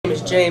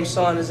is James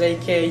Saunders,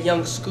 aka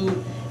Young Scoop,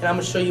 and I'm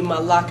gonna show you my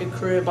locker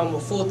crib. I'm a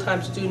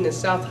full-time student at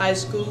South High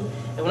School,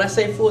 and when I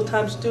say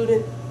full-time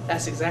student,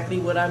 that's exactly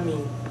what I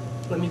mean.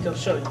 Let me go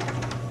show you.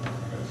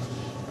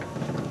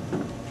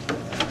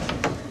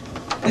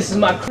 This is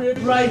my crib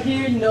right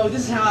here. You know,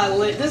 this is how I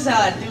live. This is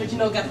how I do it. You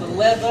know, got the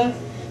leather.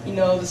 You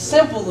know, the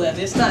simple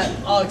leather. It's not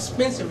all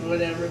expensive or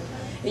whatever.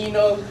 And you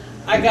know,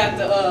 I got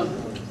the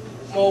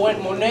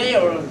Monet,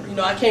 or you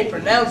know, I can't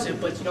pronounce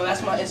it, but you know,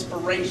 that's my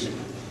inspiration.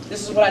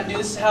 This is what I do.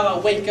 This is how I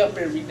wake up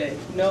every day.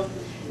 You know,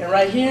 and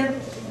right here,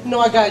 you know,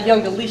 I got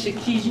young Alicia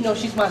Keys. You know,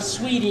 she's my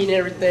sweetie and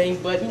everything.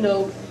 But you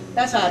know,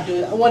 that's how I do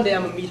it. One day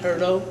I'm gonna meet her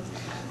though.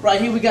 Right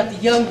here we got the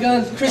Young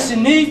Guns, Chris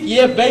and Neef.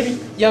 Yeah, baby,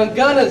 Young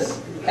Gunners.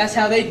 That's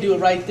how they do it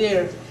right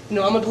there. You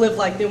know, I'm gonna live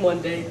like them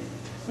one day.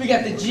 We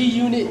got the G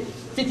Unit,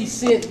 50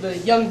 Cent, the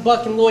Young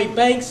Buck and Lloyd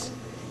Banks.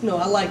 You know,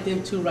 I like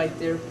them too right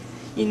there.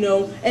 You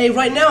know, hey,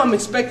 right now I'm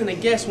expecting a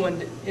guest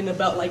one in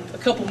about like a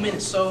couple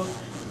minutes, so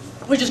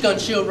we're just gonna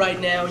chill right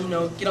now, you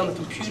know, get on the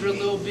computer a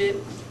little bit.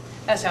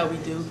 That's how we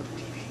do.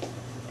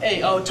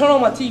 Hey, turn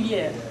on my TV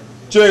ad.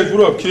 James,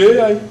 what up, kid?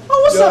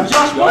 Oh, what's up,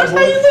 Josh? How you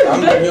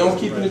living, man? I'm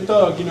keeping it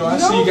thug. You know, I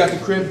see you got the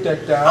crib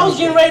decked out. I was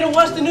getting ready to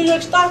watch the New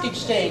York Stock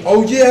Exchange.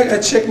 Oh, yeah, I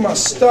gotta check my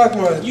stock,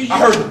 man. I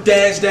heard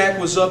NASDAQ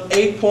was up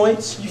 8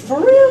 points. You for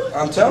real?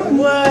 I'm telling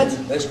you. What?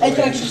 Hey,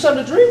 can I get you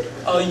something to drink?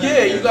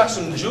 Yeah, you got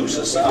some juice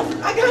or something?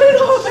 I got it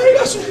all, baby.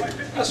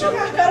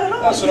 I got it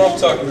all. That's what I'm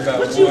talking about.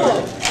 What you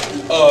want?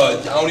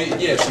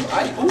 Some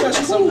ice. Who got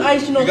some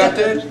ice? You know, you got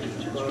that?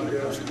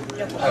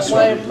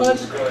 Hawaiian punch,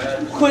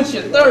 quench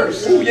your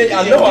thirst. Ooh, yeah,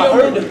 I know, I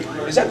heard it.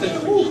 Is that the...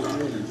 Ooh.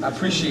 I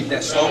appreciate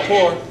that slow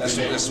pour. That's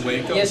the way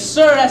it goes. Yes,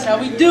 sir, that's how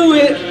we do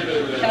it.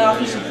 Can I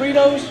offer you some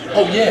Fritos?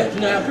 Oh, yeah,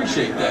 no, I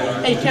appreciate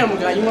that. Hey, camera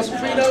guy, you want some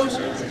Fritos?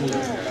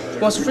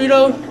 Want some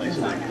Fritos?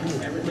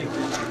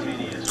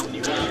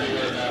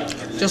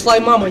 Just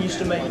like Mama used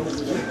to make them.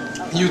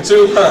 You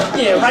too, huh?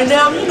 Yeah, right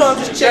now, you know, I'm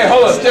just checking. Hey,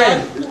 hold up,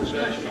 damn.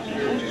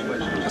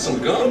 Got some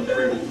gum?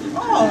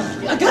 Oh,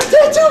 I got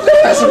that too,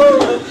 man. That's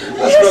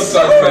what I'm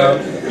talking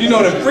about. You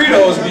know, the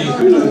Fritos be...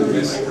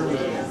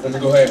 Let me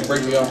go ahead and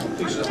break me off.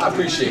 I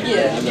appreciate it.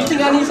 Yeah, you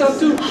think I need some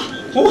too?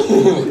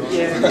 Ooh.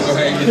 Yeah. Go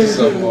ahead and get you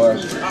some more.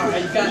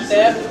 Alright, you got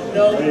that?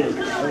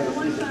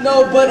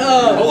 No, but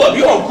Hold up,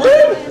 you on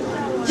crib?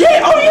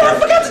 yeah, oh yeah, I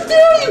forgot to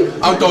tell you.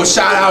 I'm throwing a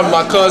shout out to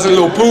my cousin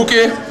Lil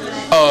Pookie,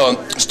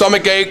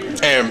 Stomach Ache,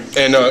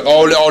 and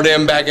all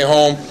them back at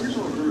home.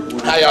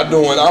 How y'all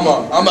doing? I'm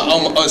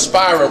a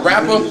aspiring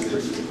rapper.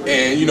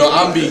 And you know,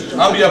 I'll be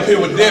up here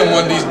with them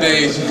one of these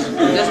days.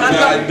 That's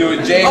how I do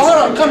it, James. Oh,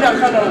 hold on, come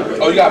down.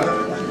 Oh, you got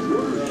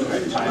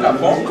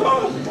phone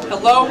call?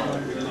 Hello?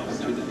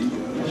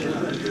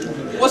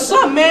 What's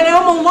up, man?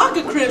 I'm on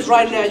locker cribs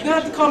right now. You're gonna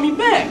have to call me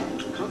back.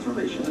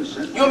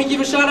 You want me to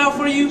give a shout out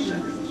for you?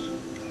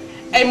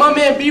 Hey, my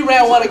man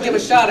B-Rad wanna give a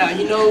shout out.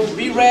 You know,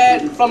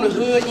 B-Rad from the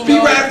hood, you know.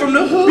 B-Rad from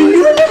the hood?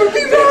 You remember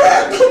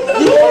B-Rad from the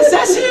hood? Yes,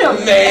 that's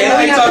him. Man,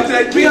 I ain't talked to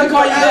that kid. We gonna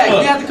call you back.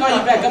 We have to call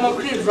you back. I'm on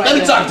cribs right now. Let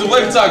me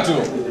talk to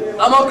him.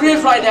 I'm on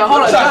cribs right now.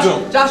 Hold on, Talk to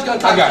him. Josh gonna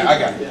talk to you. I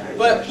got it.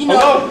 But, you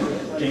know,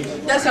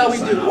 that's how we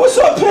do. What's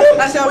up, pimp?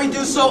 That's how we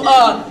do. So,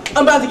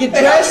 I'm about to get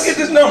Hey, dressed. how'd you get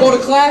this number? Go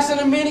to class in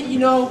a minute, you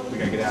know. We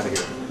gotta get out of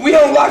here. We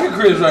on locker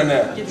cribs right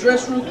now. Get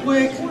dressed real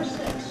quick.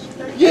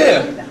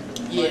 Yeah.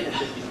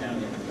 Yeah.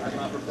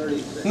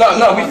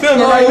 No, we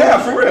filming right now,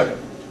 for real.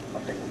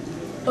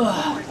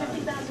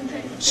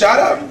 Shout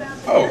out.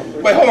 Oh,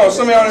 wait, hold on.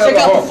 Somebody on the Check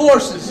other out the phone.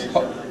 forces.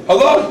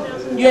 Hello?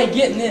 You ain't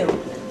getting them.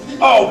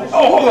 Oh,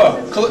 hold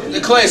up.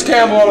 Clay's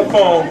Campbell on the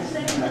phone.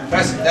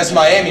 That's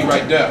Miami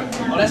right there.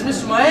 Oh, that's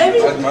Mr. Miami?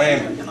 That's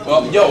Miami.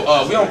 Well, yo,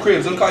 we on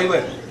cribs. Let me call you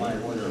later.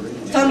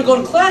 It's time to go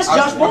to class,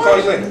 Josh I'll call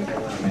you Barnes. later.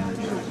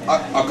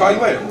 I'll call you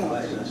later.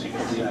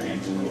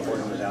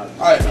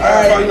 All right,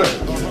 I'll call you later.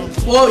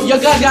 Well, you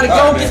guys gotta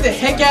go. Get the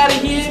heck out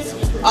of here.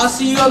 I'll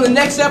see you on the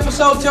next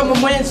episode. Tell my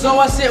man Zoe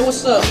I said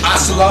what's up.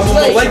 Assalamu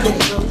alaikum.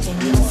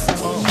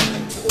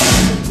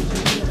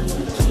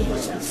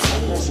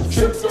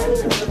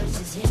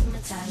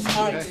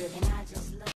 All right.